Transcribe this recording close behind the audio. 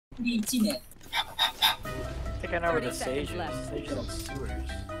think I know where the sage is. The sage is in sewers.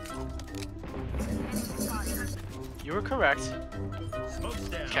 You were correct.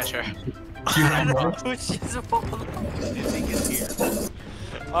 Catch her. Which is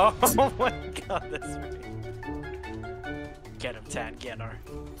oh my god, that's me. Get him, Tan, get her.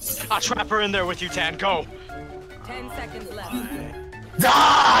 I'll trap her in there with you, Tan, go! 10 seconds left.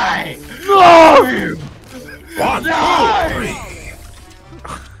 Die! No! Die!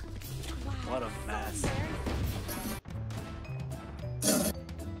 What a mess.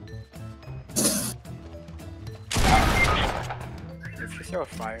 If you throw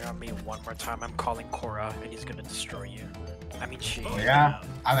fire on me one more time, I'm calling Korra and he's gonna destroy you. I mean, she. Oh, yeah?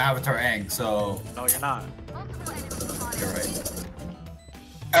 I'm Avatar Aang, so. No, you're not. You're right.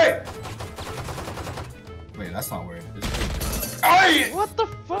 Hey! Wait, that's not weird. Hey! What the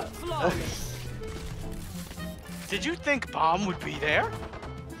fuck? Did you think Bomb would be there?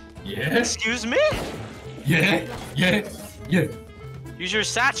 Yeah. Excuse me? Yeah. Use your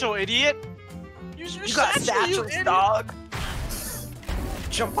satchel, idiot. Use your satchel, satchels, dog.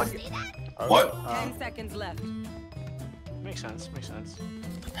 Jump on your... What? 10 seconds left. Makes sense, makes sense.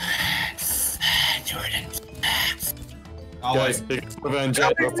 Jordan. Guys, biggest revenge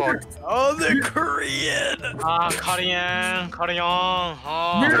ever fought. Oh, the Korean! Korean.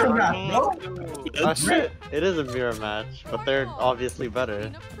 Mirror match, no? Shit. It is a mirror match, but they're obviously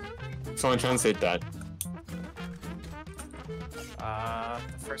better. Someone translate that. The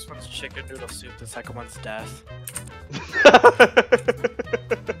first one's chicken noodle soup, the second one's death.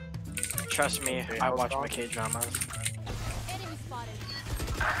 Trust me, I watch my K-dramas.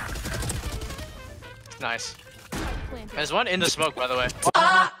 Nice. There's one in the smoke, by the way.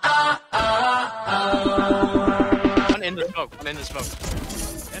 One in the smoke, one in the smoke.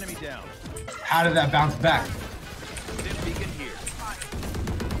 Enemy down. How did that bounce back? Beacon here.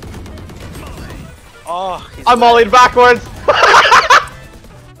 Oh, I'm mollied backwards!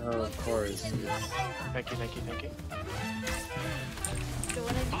 Oh, of course. Thank you.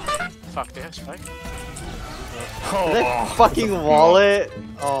 Fuck, they have spike? Did they fucking wall it?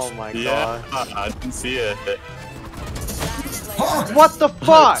 Oh my Yeah, god. I didn't see it. What the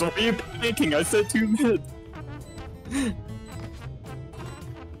fuck? So what are you thinking? I said 2 minutes.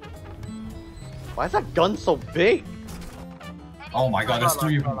 Why is that gun so big? Oh my god, there's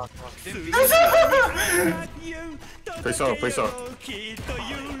 3 of them. Please off. Can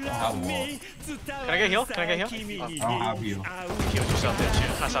Can I get heal? I don't have heal. Heal yourself, didn't you?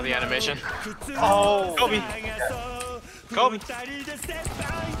 I saw the animation. Oh! Kobe!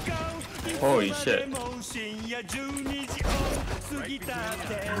 Holy shit.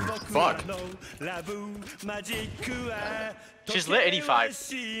 Fuck. She's lit 85. I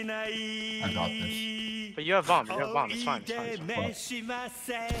got this. But you have bomb, it's fine.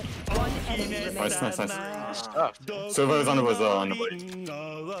 One enemy Nice. Stuff. Silver is on the way.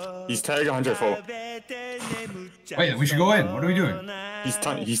 He's tag 104. Wait, we should go in. What are we doing? He's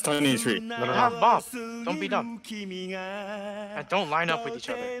 10 HP. I have bomb. Don't be dumb. And don't line up with each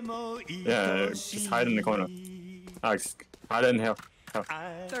other. Yeah, just hide in the corner. Alex, hide in here.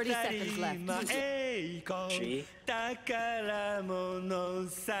 30 seconds left. She?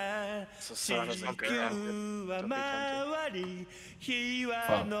 So Sarah's not good. Don't be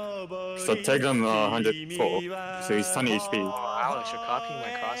tempted. So take him 104. So he's 10 HP. Oh, Alex, you're copying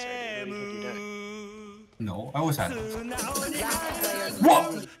my crosshair, dude. What do you think you're doing? No, I always had it.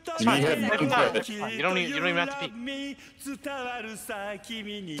 What? You need hit one crit. You don't even have to peek.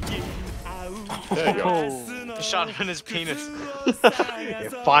 There you go. He shot him in his penis.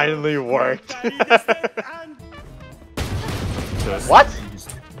 It finally worked. Just What?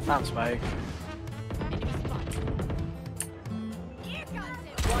 Not Spike.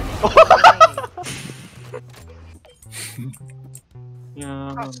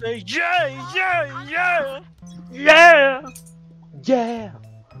 Yeah. I say yeah!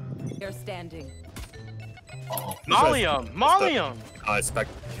 They're standing. Uh-oh. Molly him! I expect.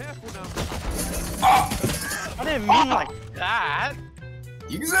 I didn't mean like that.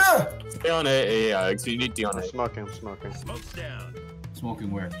 Yakuza! Stay on A, Alex. You need D on I'm A. smoking. Smoke's down.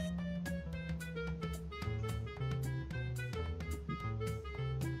 Smoking where?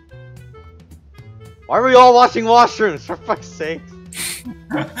 Why are we all watching washrooms? For fuck's sake.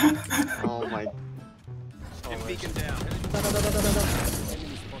 Oh my. Beacon down.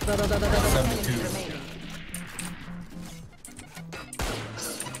 72.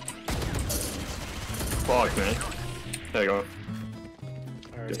 Fuck, man. There you go.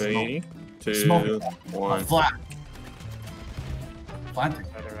 3, 2, Smoke. 1. Flat. Planting.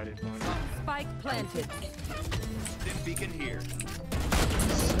 Spike planted. Beacon here.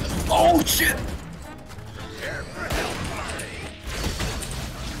 Oh shit!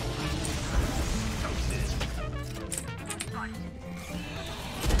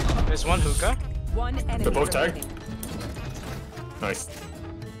 There's one hookah. One enemy They're both tagged? remaining. Nice.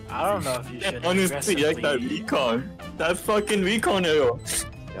 I don't know if you should. Honestly, like that aggressively- recon. That fucking recon arrow.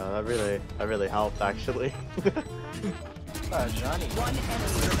 Yeah, that really helped actually. Johnny. One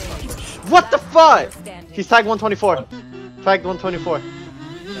enemy remaining. What the fuck? Standing. He's tagged 124. Tagged 124.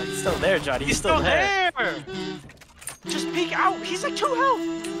 He's still there, Johnny. He's still there. Just peek out. He's like 2 health.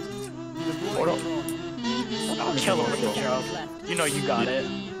 Hold up. I'll kill him with the drone. You know you got it.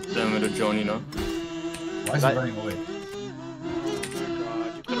 Damn with a drone, you know. Why is he running away?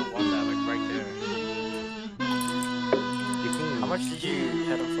 God, you could have won that like right there. How much did you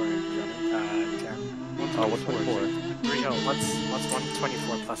hit him for, Johnny? 10. 124. 3 health. What's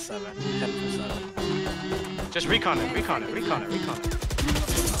 124 plus 7? 10 plus 7. Just recon it. Recon it.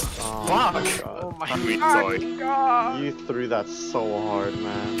 Oh, Fuck! my God. Oh my I'm really God. sorry. You threw that so hard,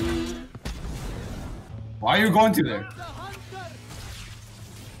 man. Why are you going to there?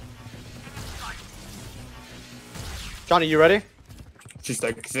 Johnny, you ready? She's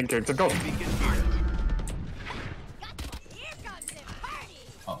like, she's in character, go.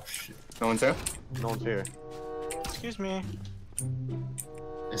 Oh shit. No one's here? No one's here. Excuse me.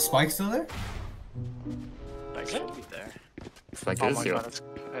 Is Spike still there? That should be there. It's like, Oh it's my here. God.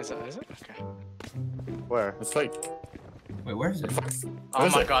 Is it? Okay. Where? It's like, Wait, where is it? Oh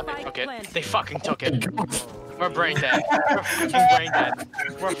is my it? God, they took it. They fucking took it. We're brain dead. We're fucking brain dead.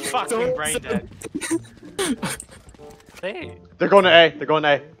 We're fucking brain dead. Hey. They're going to A. They're going to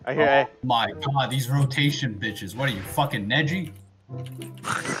A. I hear Oh my god, these rotation bitches. What are you, fucking Neji?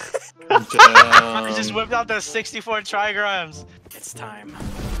 I just whipped out the 64 trigrams. It's time.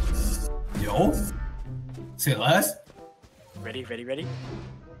 Yo? Say less? Ready?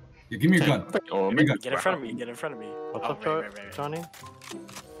 Yo, give me your gun. Oh, Give me your gun. Get in front of me. A. What's Oh, up, right. Johnny?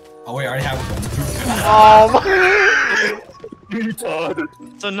 Oh wait, I already have a gun. Oh my. retarded.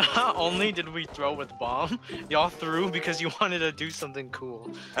 So not only did we throw with bomb, y'all threw because you wanted to do something cool.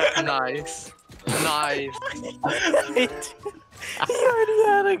 Nice. Nice. He already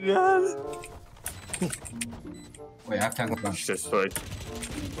had a gun. Wait, I have to have a gun. Just like,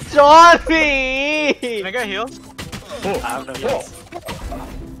 Johnny! Can I get heals? I have no heals.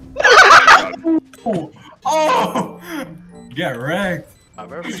 Oh! Get wrecked. Why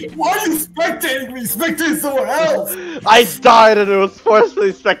are you spectating me? Spectating someone else! I died and it was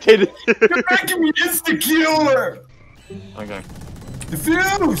forcefully spectated. You're making me insta-killer! okay.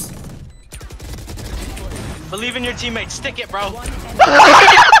 Defuse! Believe in your teammates. Stick it, bro.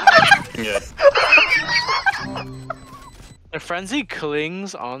 Yeah. The frenzy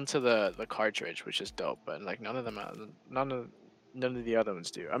clings onto the cartridge, which is dope, but like none of the other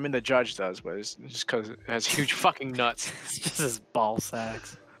ones do. I mean, the judge does, but it's just because it has huge fucking nuts. It's just his ball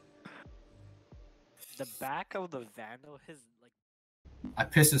sacks. The back of the Vandal, his like. I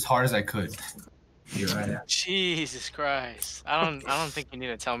pissed as hard as I could. You're right. Jesus Christ! I don't think you need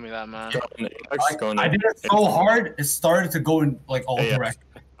to tell me that, man. I did it so hard, it started to go in like all Yeah. directions.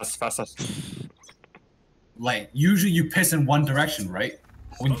 Fast. Like, usually you piss in one direction, right?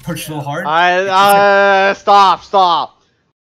 When you push so hard. Stop.